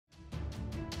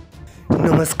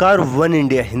नमस्कार, one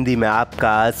India Hindi में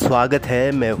आपका स्वागत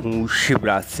है। मैं हूं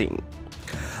शिवराज सिंह।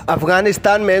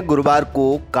 अफगानिस्तान में गुरुवार को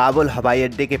काबुल हवाई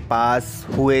अड्डे के पास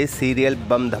हुए सीरियल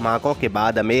बम धमाकों के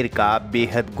बाद अमेरिका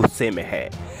बेहद गुस्से में है।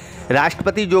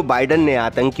 राष्ट्रपति जो बाइडेन ने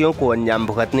आतंकियों को अंजाम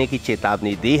भुगतने की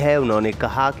चेतावनी दी है। उन्होंने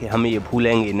कहा कि हम ये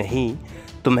भूलेंगे नहीं,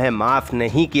 तुम्हें माफ़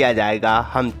नहीं किया जाएगा,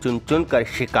 हम चुन चुन कर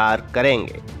शिकार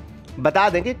करेंगे। बता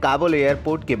दें कि काबुल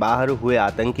एयरपोर्ट के बाहर हुए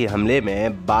आतंकी हमले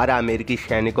में 12 अमेरिकी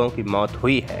सैनिकों की मौत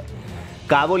हुई है।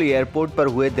 काबुल एयरपोर्ट पर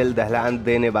हुए दिल दहला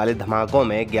देने वाले धमाकों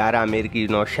में 11 अमेरिकी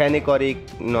नौसैनिक और एक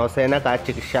नौसेना का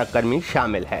चिकित्साकर्मी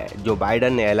शामिल है। जो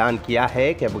बाइडेन ने ऐलान किया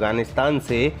है कि अफगानिस्तान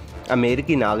से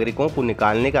अमेरिकी नागरिकों को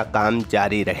निकालने का काम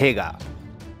जारी रहेगा।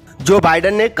 जो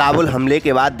बाइडेन ने काबुल हमले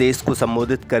के बाद देश को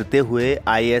संबोधित करते हुए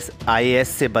आईएस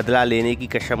से बदला लेने की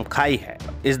कसम खाई है।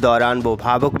 इस दौरान वो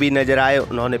भावुक भी नजर आए।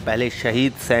 उन्होंने पहले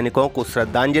शहीद सैनिकों को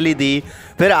श्रद्धांजलि दी,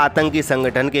 फिर आतंकी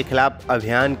संगठन के खिलाफ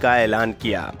अभियान का ऐलान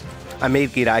किया।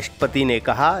 अमेरिकी राष्ट्रपति ने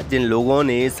कहा, जिन लोगों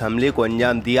ने इस हमले को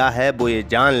अंजाम दिया है वो ये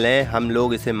जान लें, हम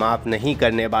लोग इसे माफ़ नहीं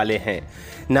करने वाले हैं,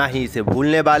 ना ही इसे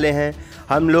भूलने वाले हैं।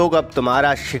 हम लोग अब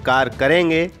तुम्हारा शिकार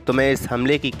करेंगे, तुम्हें इस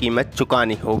हमले की कीमत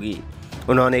चुकानी होगी।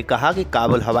 उन्होंने कहा कि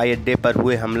काबुल हवाई अड्डे पर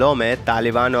हुए हमलों में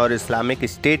तालिबान और इस्लामिक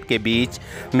स्टेट के बीच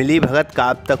मिलीभगत का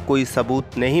अब तक कोई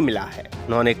सबूत नहीं मिला है।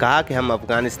 उन्होंने कहा कि हम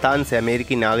अफगानिस्तान से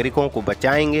अमेरिकी नागरिकों को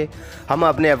बचाएंगे, हम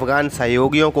अपने अफगान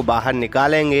सहयोगियों को बाहर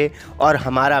निकालेंगे और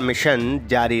हमारा मिशन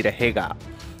जारी रहेगा।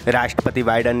 राष्ट्रपति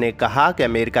बाइडेन ने कहा कि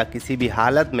अमेरिका किसी भी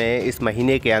हालत में इस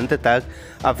महीने के अंत तक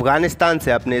अफगानिस्तान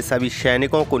से अपने सभी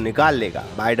सैनिकों को निकाल लेगा।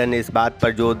 बाइडेन ने इस बात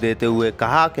पर जोर देते हुए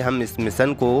कहा कि हम इस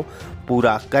मिशन को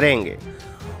पूरा करेंगे।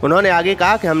 उन्होंने आगे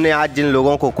कहा कि हमने आज जिन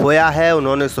लोगों को खोया है,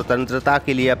 उन्होंने स्वतंत्रता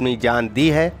के लिए अपनी जान दी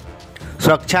है,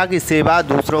 सुरक्षा की सेवा,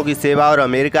 दूसरों की सेवा और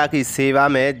अमेरिका की सेवा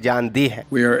में जान दी है।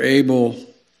 We are able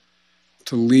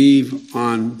to leave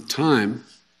on time,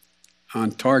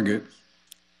 on target.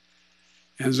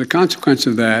 As a consequence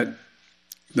of that,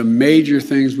 the major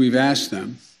things we've asked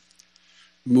them,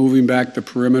 moving back the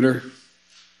perimeter,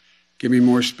 giving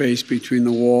more space between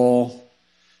the wall,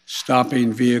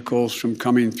 stopping vehicles from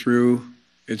coming through,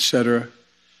 etc.,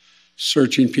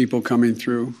 searching people coming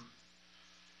through.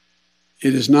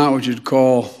 It is not what you'd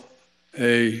call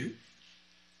a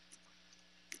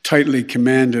tightly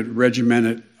commanded,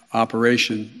 regimented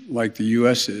operation like the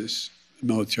U.S. is, the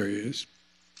military is,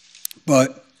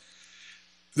 but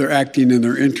they're acting in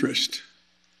their interest.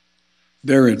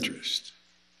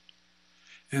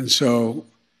 And so,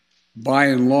 by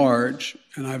and large,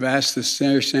 and I've asked this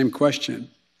same question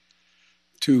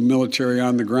to military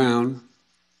on the ground,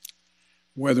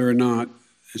 whether or not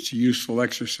it's a useful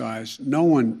exercise. No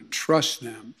one trusts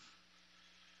them.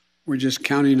 We're just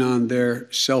counting on their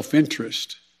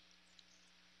self-interest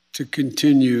to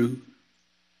continue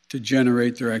to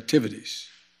generate their activities.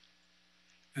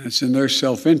 And it's in their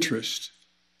self-interest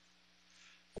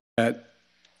that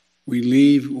we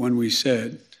leave when we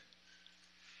said,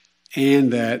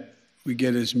 and that we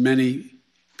get as many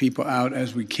people out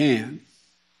as we can.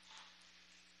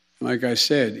 Like I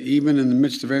said, even in the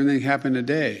midst of everything happened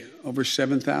today, over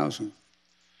 7,000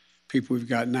 people we've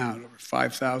gotten out, over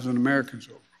 5,000 Americans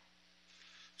over.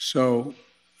 So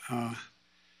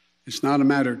it's not a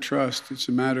matter of trust, it's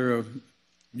a matter of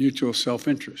mutual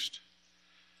self-interest.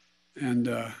 And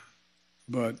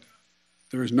but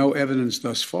there is no evidence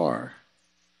thus far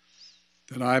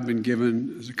that I've been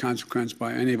given as a consequence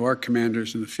by any of our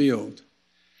commanders in the field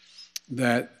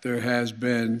that there has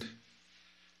been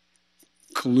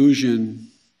collusion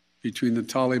between the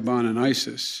Taliban and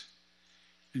ISIS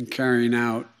in carrying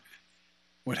out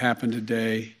what happened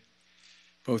today,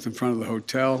 both in front of the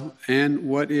hotel and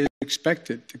what is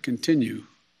expected to continue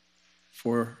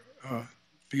for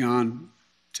beyond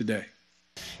today.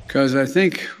 Because I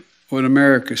think what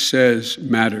America says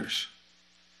matters.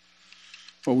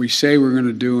 What we say we're going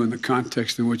to do in the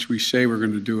context in which we say we're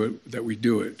going to do it, that we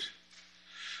do it,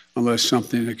 unless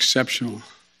something exceptional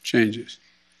changes.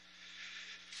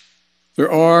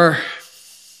 There are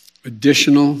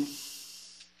additional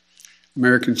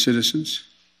American citizens.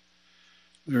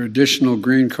 There are additional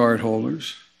green card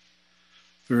holders.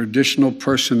 There are additional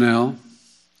personnel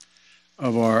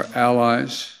of our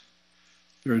allies.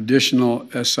 There are additional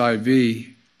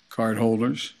SIV card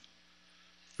holders.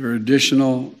 There are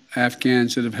additional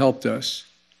Afghans that have helped us.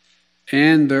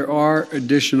 And there are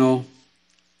additional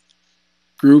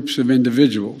groups of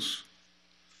individuals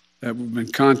that have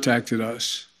been contacted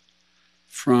us,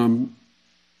 from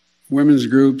women's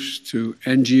groups to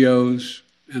NGOs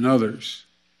and others,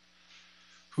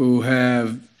 who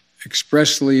have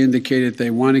expressly indicated they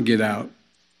want to get out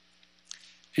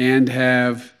and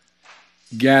have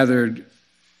gathered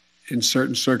in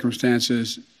certain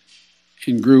circumstances,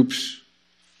 in groups,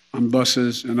 on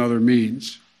buses and other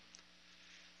means,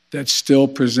 that still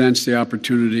presents the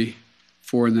opportunity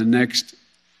for in the next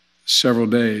several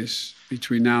days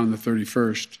between now and the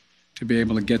 31st to be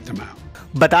able to get them out.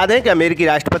 बता दें कि अमेरिकी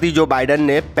राष्ट्रपति Joe Biden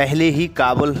ने पहले ही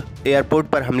Kabul airport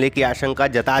पर हमले की आशंका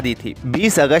जता दी थी।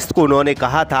 20 अगस्त को उन्होंने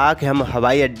कहा था कि हम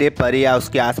हवाई अड्डे पर या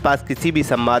उसके आसपास किसी भी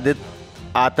संभावित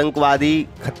आतंकवादी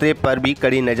खतरे पर भी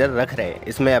कड़ी नज़र रख रहे हैं।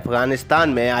 इसमें अफगानिस्तान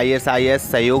में ISIS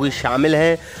सहयोगी शामिल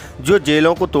हैं जो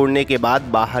जेलों को तोड़ने के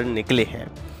बाद बाहर निकले हैं।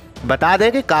 बता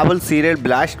दें कि काबुल सीरियल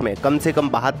ब्लास्ट में कम से कम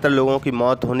 72 लोगों की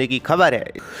मौत होने की खबर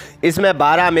है। इसमें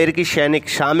 12 अमेरिकी सैनिक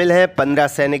शामिल हैं, 15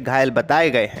 सैनिक घायल बताए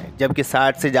गए हैं, जबकि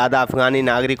 60 से ज़्यादा अफगानी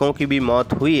नागरिकों की भी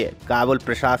मौत हुई है। काबुल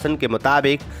प्रशासन के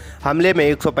मुताबिक हमले में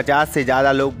 150 से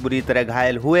ज़्यादा लोग बुरी तरह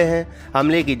घायल हुए हैं।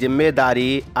 हमले की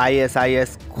जिम्मेदारी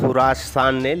ISIS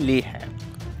खुरासान ने ली है।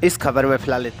 इस खबर में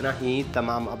फ़िलहाल इतना ही।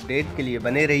 तमाम अपडेट के लिए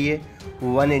बने रहिए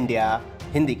वन इंडिया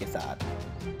हिंदी के साथ।